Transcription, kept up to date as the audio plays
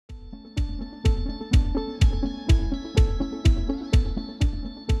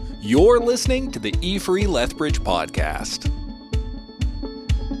You're listening to the E3 Lethbridge podcast.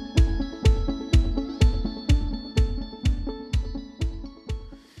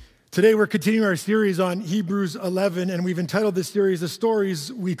 Today we're continuing our series on Hebrews 11, and we've entitled this series, The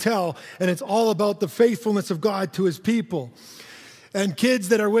Stories We Tell, and it's all about the faithfulness of God to his people. And kids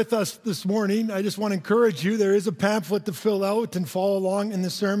that are with us this morning, I just want to encourage you, there is a pamphlet to fill out and follow along in the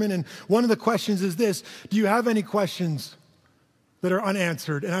sermon, and one of the questions is this: do you have any questions that are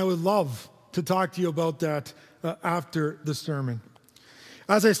unanswered? And I would love to talk to you about that after the sermon.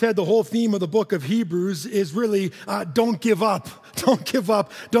 As I said, the whole theme of the book of Hebrews is really don't give up. Don't give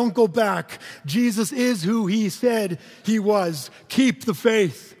up. Don't go back. Jesus is who he said he was. Keep the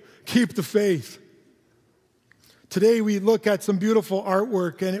faith. Keep the faith. Today we look at some beautiful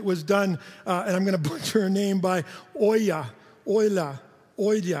artwork, and it was done, and I'm going to butcher her name, by Oya.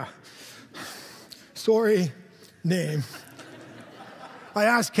 Sorry, name. I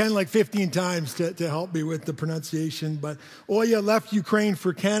asked Ken like 15 times to help me with the pronunciation, but Oya left Ukraine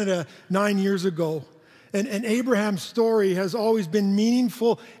for Canada 9 years ago. And Abraham's story has always been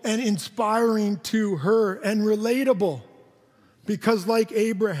meaningful and inspiring to her and relatable, because like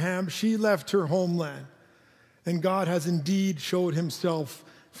Abraham, she left her homeland. And God has indeed showed himself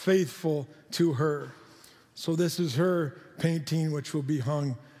faithful to her. So this is her painting, which will be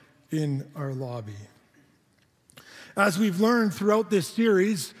hung in our lobby. As we've learned throughout this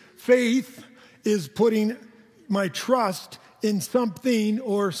series, faith is putting my trust in something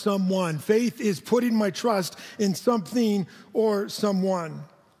or someone. Faith is putting my trust in something or someone.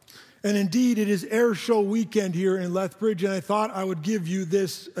 And indeed, it is Air Show weekend here in Lethbridge, and I thought I would give you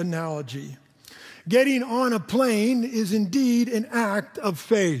this analogy. Getting on a plane is indeed an act of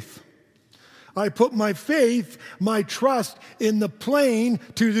faith. I put my faith, my trust in the plane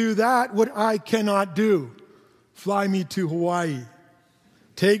to do that what I cannot do. Fly me to Hawaii.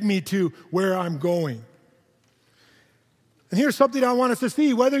 Take me to where I'm going. And here's something I want us to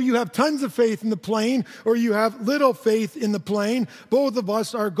see. Whether you have tons of faith in the plane or you have little faith in the plane, both of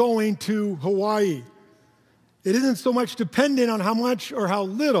us are going to Hawaii. It isn't so much dependent on how much or how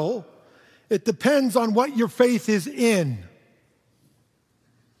little. It depends on what your faith is in.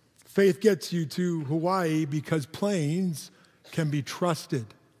 Faith gets you to Hawaii because planes can be trusted.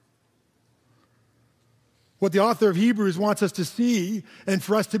 What the author of Hebrews wants us to see and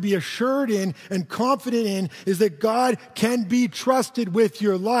for us to be assured in and confident in is that God can be trusted with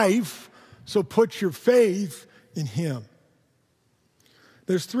your life, so put your faith in him.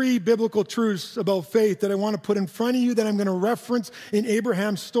 There's 3 biblical truths about faith that I want to put in front of you that I'm going to reference in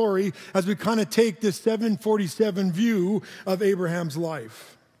Abraham's story as we kind of take this 747 view of Abraham's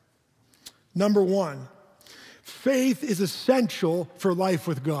life. Number 1, faith is essential for life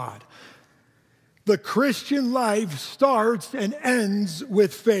with God. The Christian life starts and ends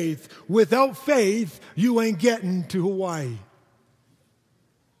with faith. Without faith, you ain't getting to Hawaii.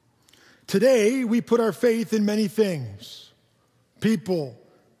 Today, we put our faith in many things: people,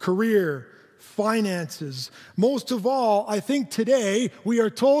 career, finances. Most of all, I think today, we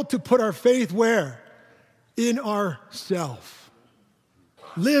are told to put our faith where? In ourself.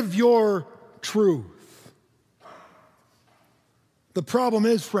 Live your truth. The problem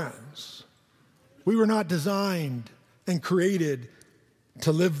is, friends, we were not designed and created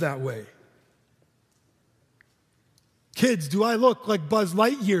to live that way. Kids, do I look like Buzz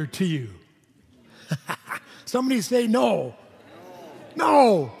Lightyear to you? Somebody say no.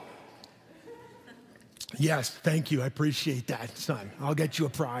 No. Yes, thank you. I appreciate that, son. I'll get you a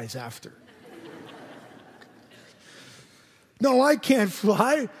prize after. No, I can't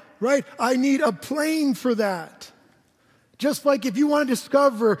fly, right? I need a plane for that. Just like if you want to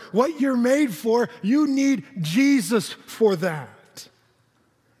discover what you're made for, you need Jesus for that.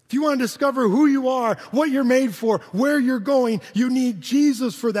 If you want to discover who you are, what you're made for, where you're going, you need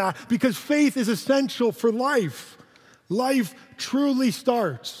Jesus for that, because faith is essential for life. Life truly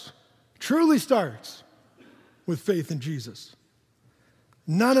starts with faith in Jesus.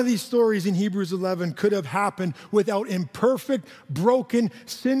 None of these stories in Hebrews 11 could have happened without imperfect, broken,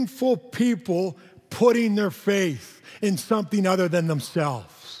 sinful people putting their faith in something other than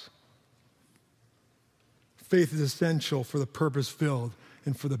themselves. Faith is essential for the purpose-filled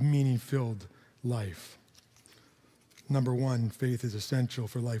and for the meaning-filled life. Number 1, faith is essential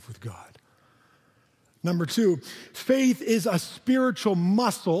for life with God. Number 2, faith is a spiritual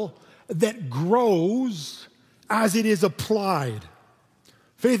muscle that grows as it is applied.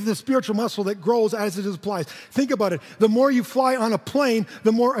 Faith is a spiritual muscle that grows as it is applied. Think about it. The more you fly on a plane,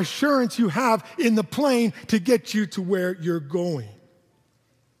 the more assurance you have in the plane to get you to where you're going.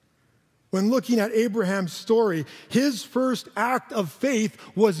 When looking at Abraham's story, his first act of faith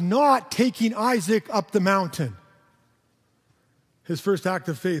was not taking Isaac up the mountain. His first act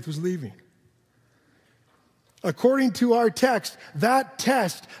of faith was leaving. According to our text, that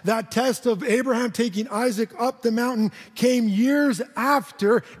test of Abraham taking Isaac up the mountain came years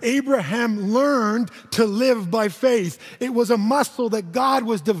after Abraham learned to live by faith. It was a muscle that God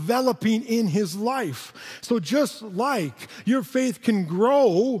was developing in his life. So just like your faith can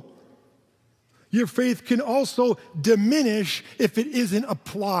grow, your faith can also diminish if it isn't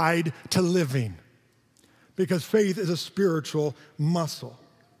applied to living. Because faith is a spiritual muscle.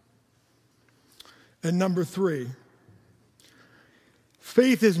 And number 3,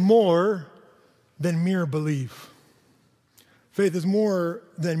 faith is more than mere belief. Faith is more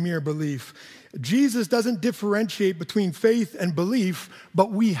than mere belief. Jesus doesn't differentiate between faith and belief,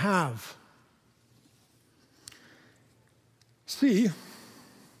 but we have. See,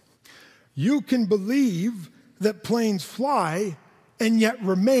 you can believe that planes fly and yet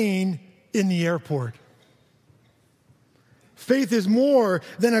remain in the airport. Faith is more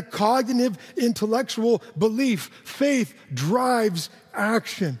than a cognitive, intellectual belief. Faith drives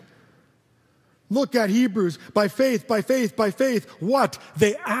action. Look at Hebrews. By faith, what?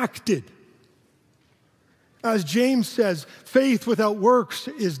 They acted. As James says, faith without works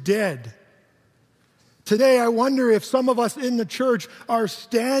is dead. Today, I wonder if some of us in the church are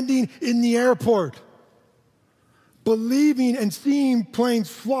standing in the airport, believing and seeing planes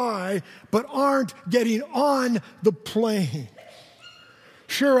fly, but aren't getting on the plane.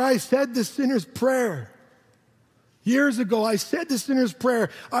 Sure, I said the sinner's prayer. Years ago, I said the sinner's prayer.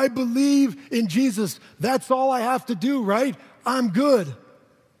 I believe in Jesus. That's all I have to do, right? I'm good.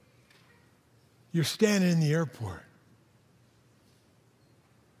 You're standing in the airport.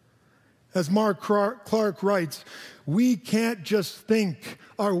 As Mark Clark writes, we can't just think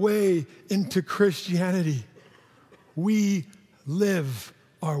our way into Christianity. We live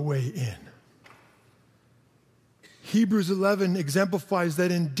our way in. Hebrews 11 exemplifies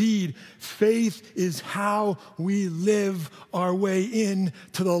that indeed faith is how we live our way in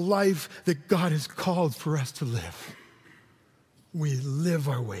to the life that God has called for us to live. We live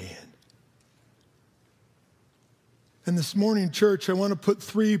our way in. And this morning, church, I want to put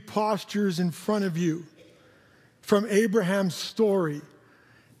 3 postures in front of you from Abraham's story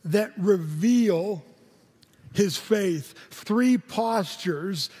that reveal his faith. 3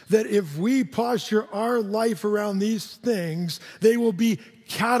 postures that if we posture our life around these things, they will be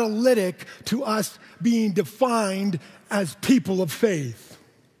catalytic to us being defined as people of faith.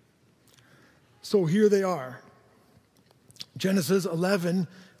 So here they are. Genesis 11,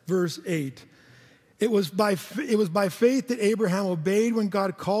 verse 8. It was by faith that Abraham obeyed when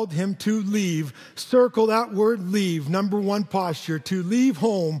God called him to leave. Circle that word leave. Number 1 posture, to leave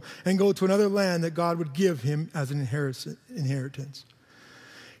home and go to another land that God would give him as an inheritance.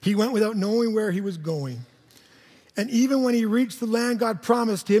 He went without knowing where he was going. And even when he reached the land God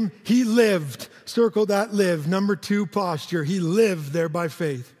promised him, he lived. Circle that live. Number 2 posture, he lived there by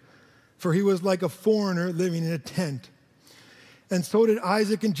faith. For he was like a foreigner living in a tent. And so did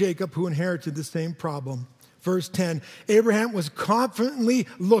Isaac and Jacob, who inherited the same problem. Verse 10, Abraham was confidently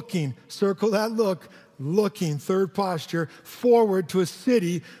looking, circle that look, looking, 3rd posture, forward to a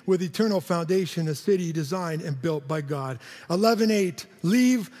city with eternal foundation, a city designed and built by God. 11:8,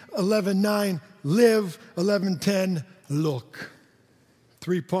 leave. 11:9, live. 11:10, look.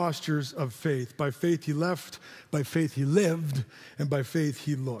 3 postures of faith. By faith he left, by faith he lived, and by faith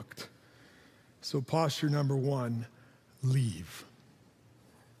he looked. So posture number 1, leave.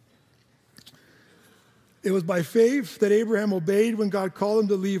 It was by faith that Abraham obeyed when God called him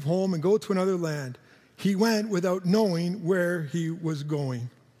to leave home and go to another land. He went without knowing where he was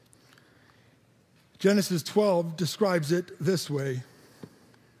going. Genesis 12 describes it this way.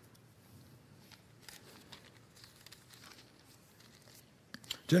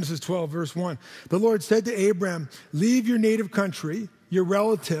 Genesis 12, verse 1. The Lord said to Abraham, leave your native country, your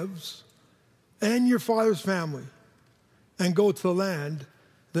relatives, and your father's family, and go to the land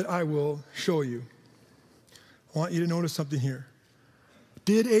that I will show you. I want you to notice something here.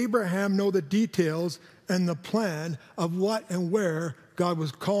 Did Abraham know the details and the plan of what and where God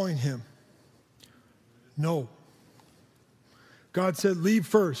was calling him? No. God said, leave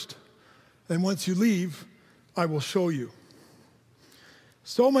first, and once you leave, I will show you.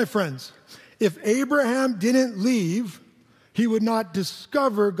 So, my friends, if Abraham didn't leave, he would not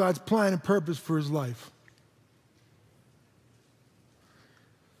discover God's plan and purpose for his life.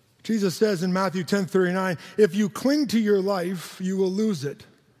 Jesus says in Matthew 10:39, if you cling to your life, you will lose it.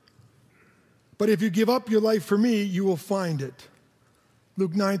 But if you give up your life for me, you will find it.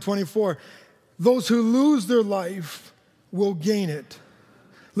 Luke 9:24. Those who lose their life will gain it.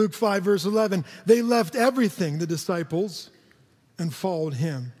 Luke 5, verse 11. They left everything, the disciples, and followed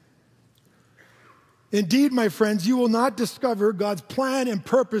him. Indeed, my friends, you will not discover God's plan and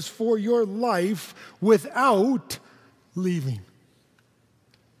purpose for your life without leaving.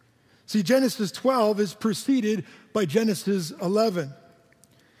 See, Genesis 12 is preceded by Genesis 11.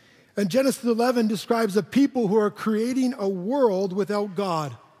 And Genesis 11 describes a people who are creating a world without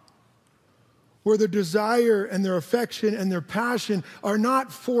God, where their desire and their affection and their passion are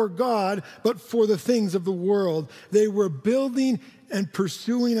not for God, but for the things of the world. They were building and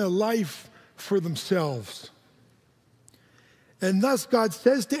pursuing a life for themselves. And thus God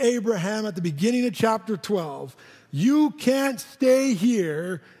says to Abraham at the beginning of chapter 12, you can't stay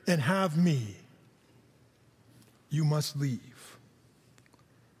here and have me. You must leave.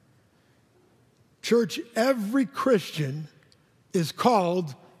 Church, every Christian is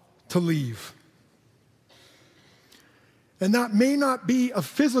called to leave. And that may not be a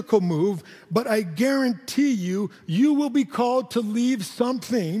physical move, but I guarantee you, you will be called to leave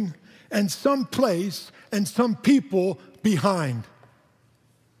something and some place and some people behind.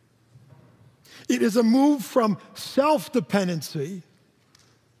 It is a move from self-dependency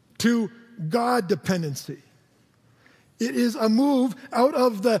to God-dependency. It is a move out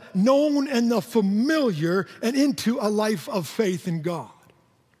of the known and the familiar and into a life of faith in God.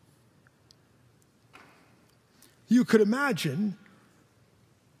 You could imagine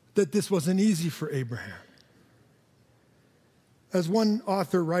that this wasn't easy for Abraham. As one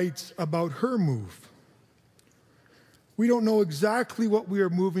author writes about her move, we don't know exactly what we are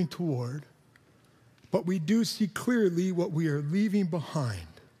moving toward, but we do see clearly what we are leaving behind.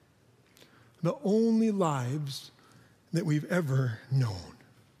 The only lives that we've ever known.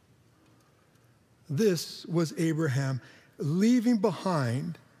 This was Abraham leaving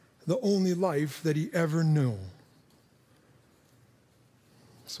behind the only life that he ever knew.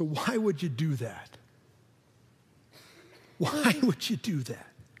 So why would you do that? Why would you do that?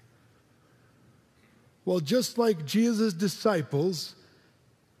 Well, just like Jesus' disciples,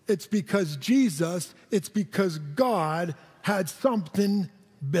 it's because God had something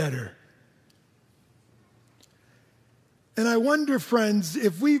better. And I wonder, friends,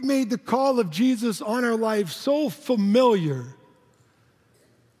 if we've made the call of Jesus on our life so familiar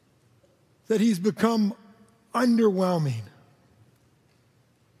that he's become underwhelming.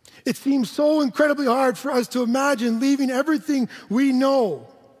 It seems so incredibly hard for us to imagine leaving everything we know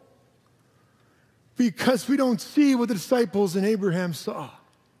because we don't see what the disciples and Abraham saw.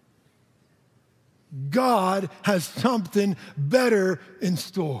 God has something better in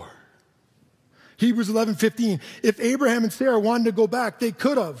store. Hebrews 11:15. If Abraham and Sarah wanted to go back, they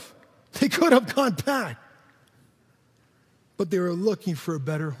could have. They could have gone back. But they were looking for a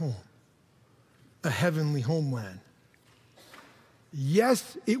better home, a heavenly homeland.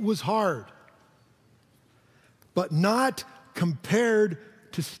 Yes, it was hard, but not compared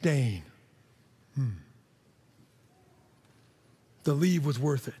to staying. The leave was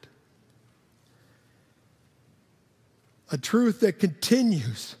worth it. A truth that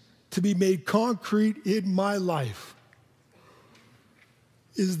continues to be made concrete in my life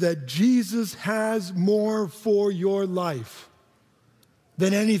is that Jesus has more for your life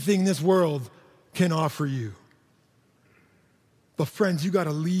than anything this world can offer you. But friends, you got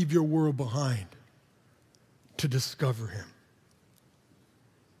to leave your world behind to discover him.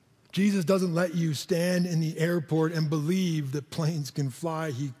 Jesus doesn't let you stand in the airport and believe that planes can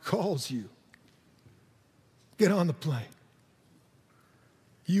fly. He calls you. Get on the plane.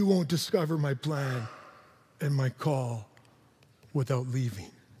 You won't discover my plan and my call without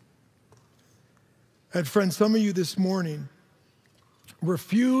leaving. And friends, some of you this morning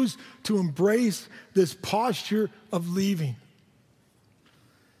refuse to embrace this posture of leaving.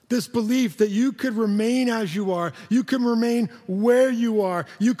 This belief that you could remain as you are, you can remain where you are,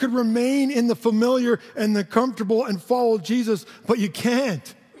 you could remain in the familiar and the comfortable and follow Jesus, but you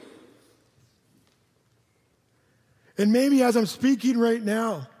can't. And maybe as I'm speaking right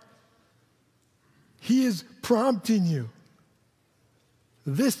now, he is prompting you.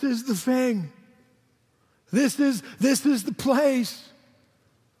 This is the thing. This is the place.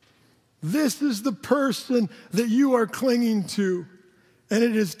 This is the person that you are clinging to. And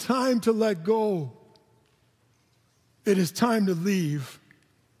it is time to let go. It is time to leave.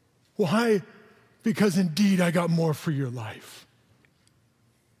 Why? Because indeed I got more for your life.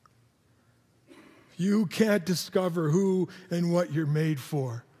 You can't discover who and what you're made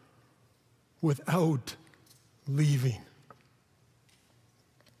for without leaving.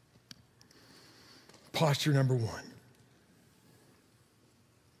 Posture number one.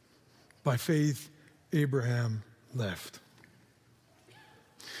 By faith, Abraham left.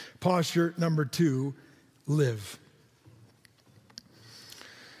 Posture number 2, live.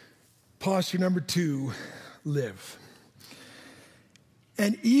 Posture number 2, live.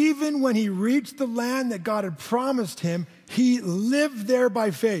 And even when he reached the land that God had promised him, he lived there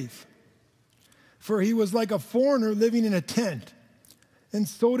by faith. For he was like a foreigner living in a tent. And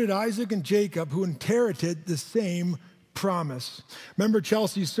so did Isaac and Jacob, who inherited the same promise. Remember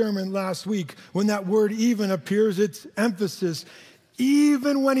Chelsea's sermon last week, when that word even appears, its emphasis,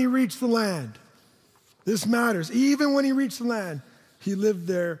 even when he reached the land. This matters. Even when he reached the land, he lived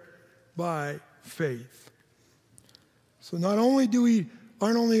there by faith. So not only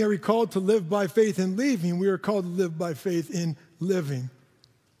aren't only are we called to live by faith in leaving, we are called to live by faith in living.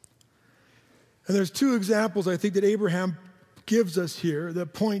 And there's 2 examples I think that Abraham gives us here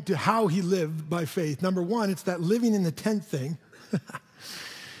that point to how he lived by faith. Number 1, it's that living in the tent thing.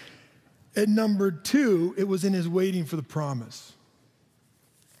 And number 2, it was in his waiting for the promise.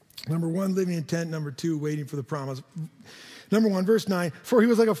 Number 1, living in a tent. Number 2, waiting for the promise. Number 1, verse 9, for he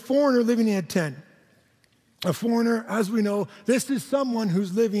was like a foreigner living in a tent. A foreigner, as we know, this is someone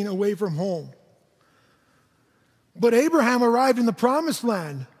who's living away from home. But Abraham arrived in the promised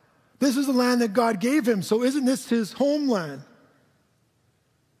land. This is the land that God gave him, so isn't this his homeland?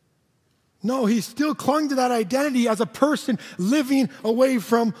 No, he still clung to that identity as a person living away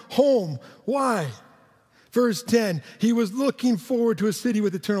from home. Why? Verse 10, he was looking forward to a city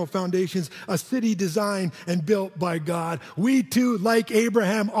with eternal foundations, a city designed and built by God. We too, like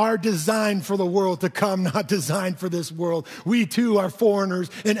Abraham, are designed for the world to come, not designed for this world. We too are foreigners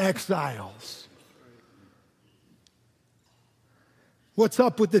and exiles. What's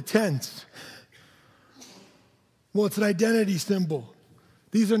up with the tents? Well, it's an identity symbol.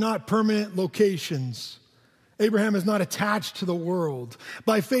 These are not permanent locations. Abraham is not attached to the world.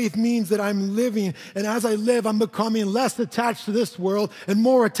 By faith means that I'm living, and as I live, I'm becoming less attached to this world and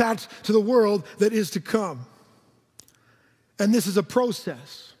more attached to the world that is to come. And this is a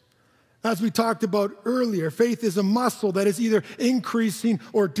process. As we talked about earlier, faith is a muscle that is either increasing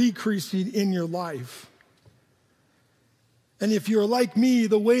or decreasing in your life. And if you're like me,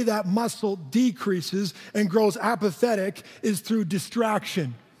 the way that muscle decreases and grows apathetic is through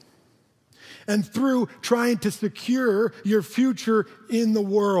distraction and through trying to secure your future in the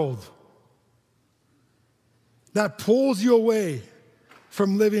world. That pulls you away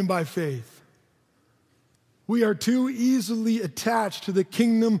from living by faith. We are too easily attached to the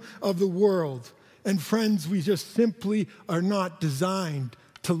kingdom of the world. And friends, we just simply are not designed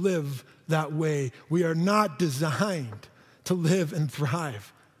to live that way. We are not designed to live and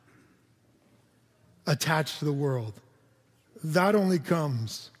thrive attached to the world. That only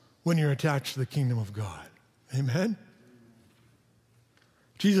comes when you're attached to the kingdom of God. Amen?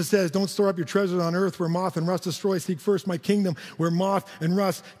 Jesus says, don't store up your treasures on earth where moth and rust destroy. Seek first my kingdom where moth and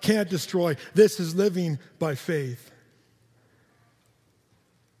rust can't destroy. This is living by faith.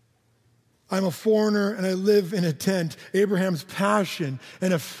 I'm a foreigner and I live in a tent. Abraham's passion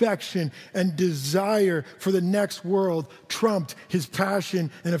and affection and desire for the next world trumped his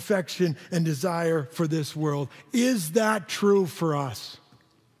passion and affection and desire for this world. Is that true for us?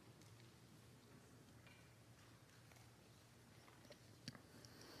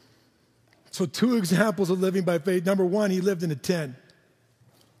 So 2 examples of living by faith. Number 1, he lived in a tent.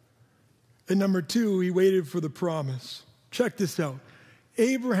 And number 2, he waited for the promise. Check this out.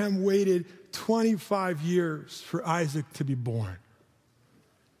 Abraham waited 25 years for Isaac to be born.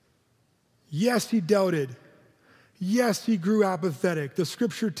 Yes, he doubted. Yes, he grew apathetic. The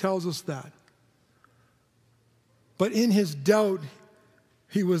scripture tells us that. But in his doubt,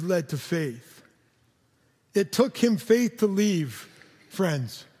 he was led to faith. It took him faith to leave,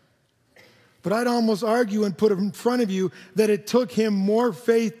 friends. But I'd almost argue and put in front of you that it took him more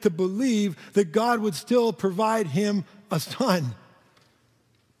faith to believe that God would still provide him a son.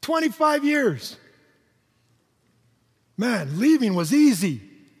 25 years. Man, leaving was easy.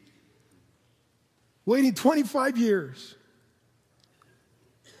 Waiting 25 years.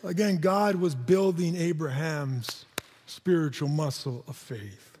 Again, God was building Abraham's spiritual muscle of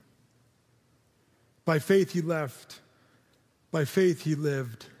faith. By faith he left. By faith he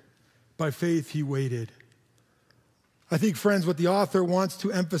lived. By faith, he waited. I think, friends, what the author wants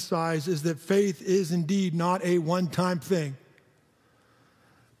to emphasize is that faith is indeed not a one-time thing,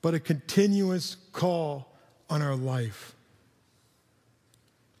 but a continuous call on our life.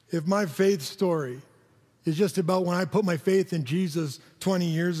 If my faith story is just about when I put my faith in Jesus 20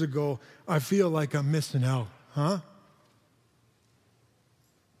 years ago, I feel like I'm missing out, huh?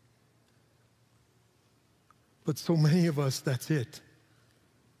 But so many of us, that's it.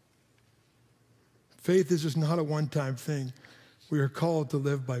 Faith is just not a one-time thing. We are called to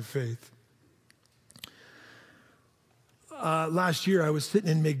live by faith. Last year, I was sitting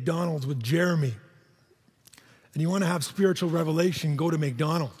in McDonald's with Jeremy. And you want to have spiritual revelation, go to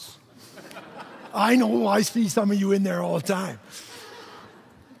McDonald's. I know, I see some of you in there all the time.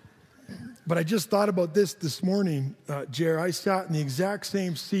 But I just thought about this morning, Jer. I sat in the exact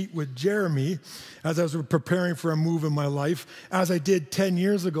same seat with Jeremy as I was preparing for a move in my life. As I did 10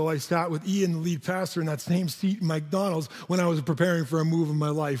 years ago, I sat with Ian, the lead pastor, in that same seat in McDonald's when I was preparing for a move in my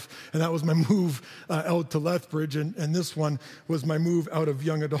life. And that was my move out to Lethbridge, and this one was my move out of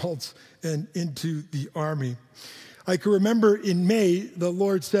young adults and into the Army. I can remember in May, the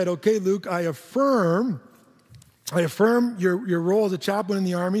Lord said, okay, Luke, I affirm your role as a chaplain in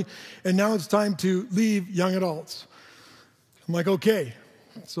the Army, and now it's time to leave young adults. I'm like, okay.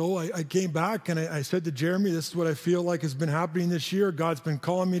 So I came back and I said to Jeremy, this is what I feel like has been happening this year. God's been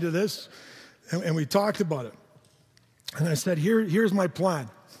calling me to this. And we talked about it. And I said, here's my plan.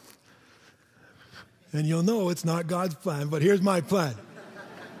 And you'll know it's not God's plan, but here's my plan.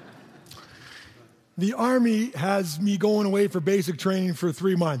 The Army has me going away for basic training for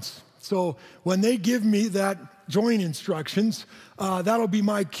 3 months. So when they give me that join instructions, that'll be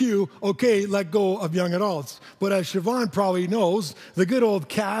my cue. Okay, let go of young adults. But as Siobhan probably knows, the good old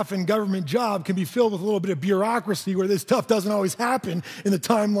CAF and government job can be filled with a little bit of bureaucracy where this stuff doesn't always happen in the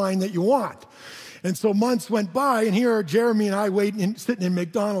timeline that you want. And so months went by, and here are Jeremy and I sitting in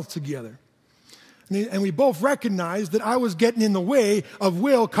McDonald's together. And we both recognized that I was getting in the way of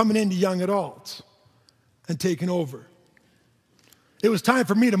Will coming into young adults and taking over. It was time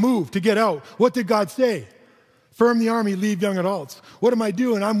for me to move, to get out. What did God say? Firm the Army, leave young adults. What am I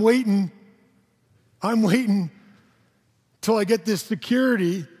doing? I'm waiting till I get this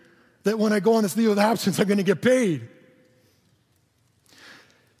security that when I go on this leave of absence, I'm going to get paid.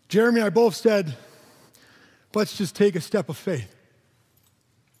 Jeremy and I both said, let's just take a step of faith.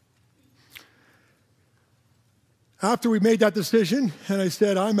 After we made that decision, and I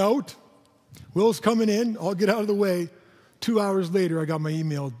said, I'm out, Will's coming in, I'll get out of the way. 2 hours later, I got my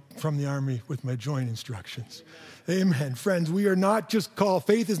email from the Army with my join instructions. Amen. Friends, we are not just called,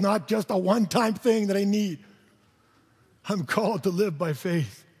 faith is not just a one-time thing that I need. I'm called to live by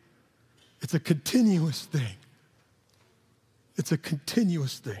faith. It's a continuous thing. It's a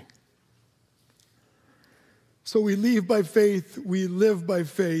continuous thing. So we leave by faith, we live by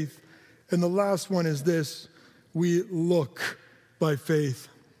faith, and the last one is this: we look by faith.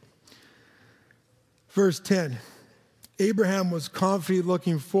 Verse 10. Abraham was confidently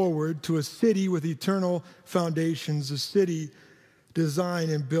looking forward to a city with eternal foundations, a city designed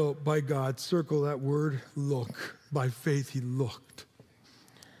and built by God. Circle that word, look. By faith he looked.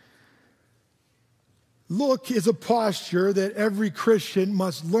 Look is a posture that every Christian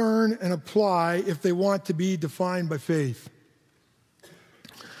must learn and apply if they want to be defined by faith.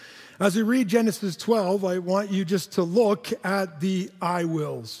 As we read Genesis 12, I want you just to look at the I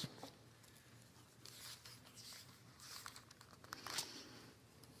wills.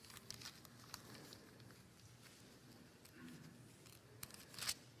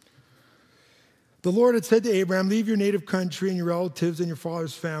 The Lord had said to Abraham, leave your native country and your relatives and your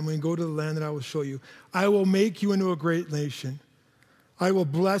father's family and go to the land that I will show you. I will make you into a great nation. I will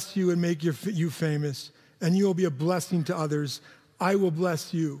bless you and make you famous, and you will be a blessing to others. I will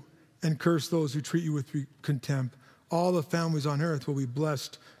bless you and curse those who treat you with contempt. All the families on earth will be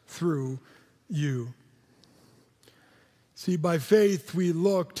blessed through you. See, by faith, we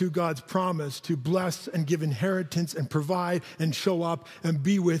look to God's promise to bless and give inheritance and provide and show up and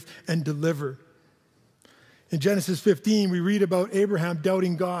be with and deliver. In Genesis 15, we read about Abraham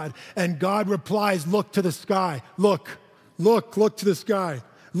doubting God, and God replies, look to the sky. Look to the sky.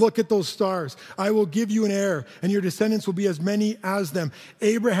 Look at those stars. I will give you an heir, and your descendants will be as many as them.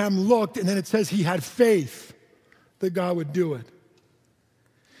 Abraham looked, and then it says he had faith that God would do it.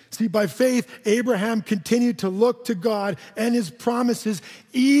 See, by faith, Abraham continued to look to God and his promises,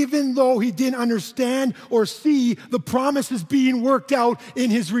 even though he didn't understand or see the promises being worked out in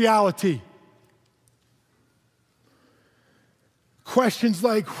his reality. Questions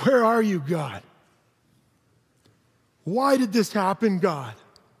like, where are you, God? Why did this happen, God?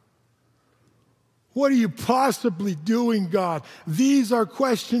 What are you possibly doing, God? These are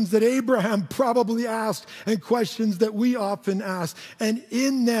questions that Abraham probably asked and questions that we often ask. And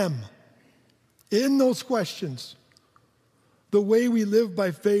in those questions, the way we live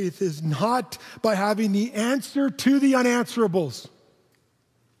by faith is not by having the answer to the unanswerables,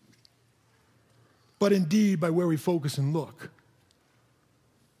 but indeed by where we focus and look.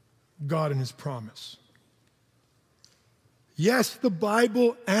 God and his promise. Yes, the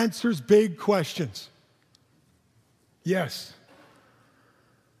Bible answers big questions. Yes.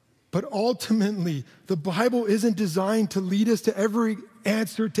 But ultimately, the Bible isn't designed to lead us to every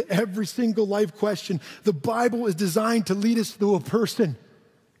answer to every single life question. The Bible is designed to lead us to a person,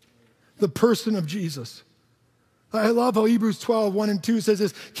 the person of Jesus. I love how Hebrews 12, 1 and 2 says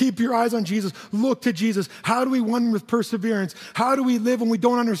this, keep your eyes on Jesus, look to Jesus. How do we win with perseverance? How do we live when we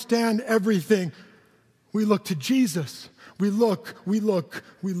don't understand everything? We look to Jesus. We look.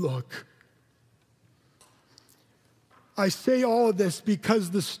 I say all of this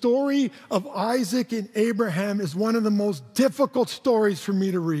because the story of Isaac and Abraham is one of the most difficult stories for me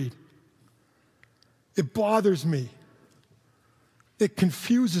to read. It bothers me. It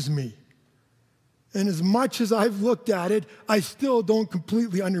confuses me. And as much as I've looked at it, I still don't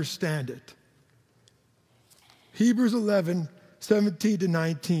completely understand it. Hebrews 11, 17 to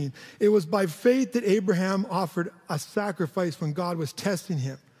 19. It was by faith that Abraham offered a sacrifice when God was testing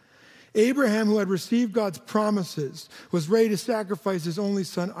him. Abraham, who had received God's promises, was ready to sacrifice his only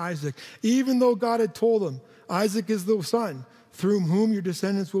son Isaac, even though God had told him, Isaac is the son through whom your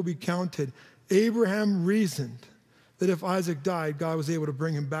descendants will be counted. Abraham reasoned that if Isaac died, God was able to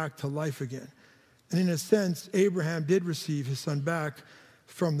bring him back to life again. And in a sense, Abraham did receive his son back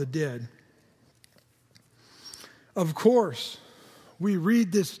from the dead. Of course, we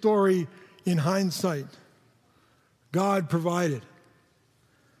read this story in hindsight. God provided.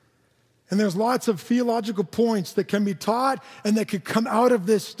 And there's lots of theological points that can be taught and that could come out of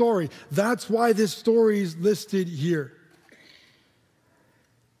this story. That's why this story is listed here.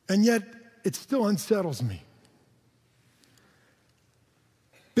 And yet, it still unsettles me.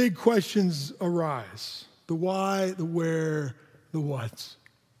 Big questions arise. The why, the where, the what's.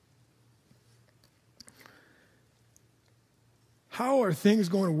 How are things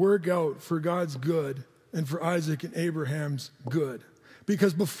going to work out for God's good and for Isaac and Abraham's good?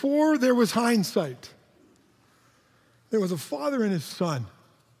 Because before there was hindsight, there was a father and his son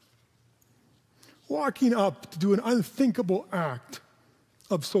walking up to do an unthinkable act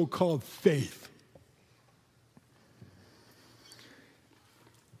of so-called faith.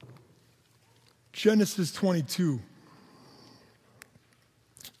 Genesis 22,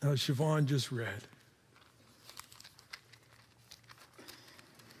 as Siobhan just read.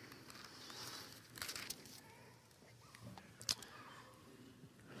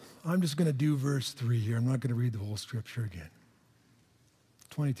 I'm just going to do verse 3 here. I'm not going to read the whole scripture again.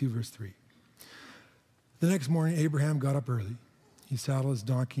 22, verse 3. The next morning, Abraham got up early. He saddled his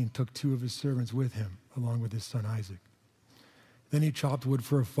donkey and took 2 of his servants with him, along with his son Isaac. Then he chopped wood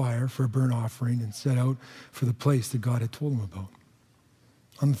for a fire, for a burnt offering, and set out for the place that God had told him about.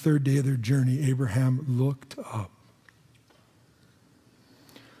 On the 3rd day of their journey, Abraham looked up.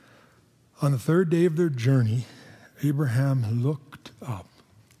 On the 3rd day of their journey, Abraham looked up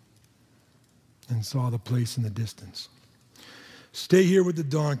and saw the place in the distance. Stay here with the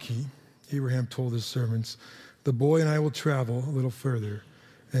donkey, Abraham told his servants. The boy and I will travel a little further,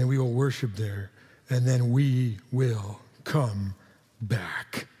 and we will worship there, and then we will come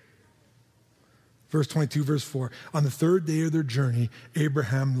back. Verse 22, verse 4. On the 3rd day of their journey,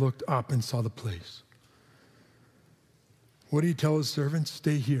 Abraham looked up and saw the place. What did he tell his servants?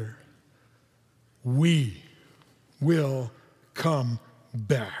 Stay here. We will come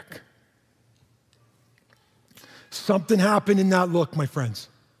back. Something happened in that look, my friends.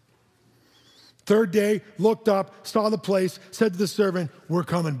 3rd day, looked up, saw the place, said to the servant, we're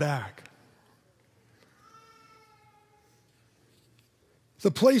coming back.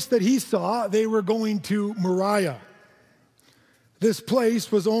 The place that he saw, they were going to Moriah. This place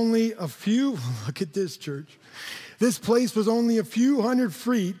was only a few, look at this, church. This place was only a few hundred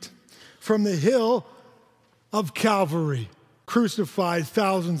feet from the hill of Calvary, crucified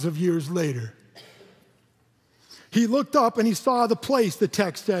thousands of years later. He looked up and he saw the place, the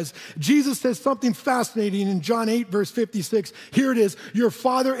text says. Jesus says something fascinating in John 8, verse 56. Here it is. Your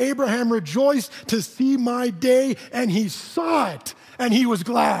father Abraham rejoiced to see my day, and he saw it, and he was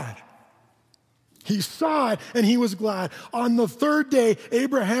glad. He saw it, and he was glad. On the 3rd day,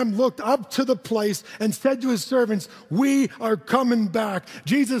 Abraham looked up to the place and said to his servants, we are coming back.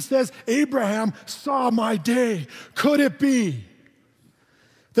 Jesus says, Abraham saw my day. Could it be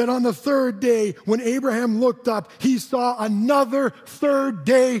that on the 3rd day, when Abraham looked up, he saw another 3rd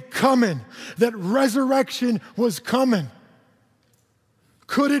day coming, that resurrection was coming?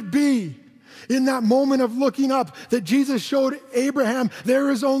 Could it be, in that moment of looking up, that Jesus showed Abraham there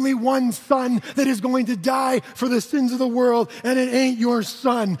is only one son that is going to die for the sins of the world, and it ain't your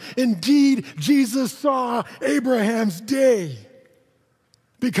son? Indeed, Jesus saw Abraham's day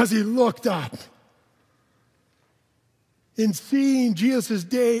because he looked up. In seeing Jesus'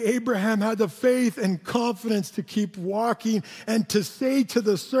 day, Abraham had the faith and confidence to keep walking and to say to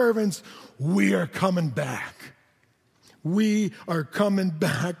the servants, we are coming back. We are coming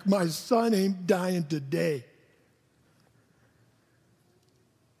back. My son ain't dying today.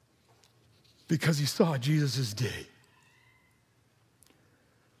 Because he saw Jesus' day.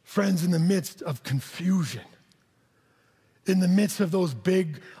 Friends, in the midst of confusion, in the midst of those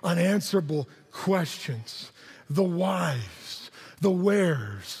big unanswerable questions, the whys, the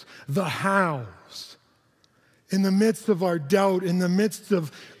wheres, the hows, in the midst of our doubt, in the midst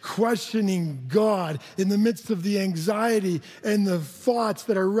of questioning God, in the midst of the anxiety and the thoughts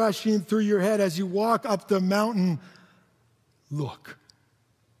that are rushing through your head as you walk up the mountain, look.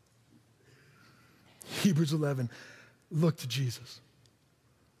 Hebrews 11, look to Jesus,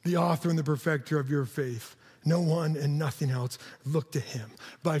 the author and the perfecter of your faith. No one and nothing else. Look to him.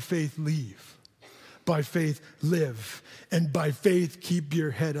 By faith, leave. By faith, live. And by faith, keep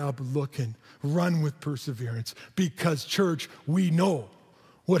your head up looking. Run with perseverance. Because, church, we know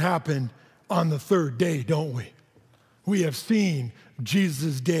what happened on the third day, don't we? We have seen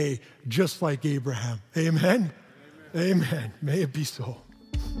Jesus' day just like Abraham. Amen? Amen. Amen. May it be so.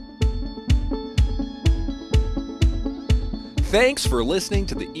 Thanks for listening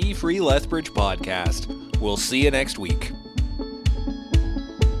to the E Free Lethbridge podcast. We'll see you next week.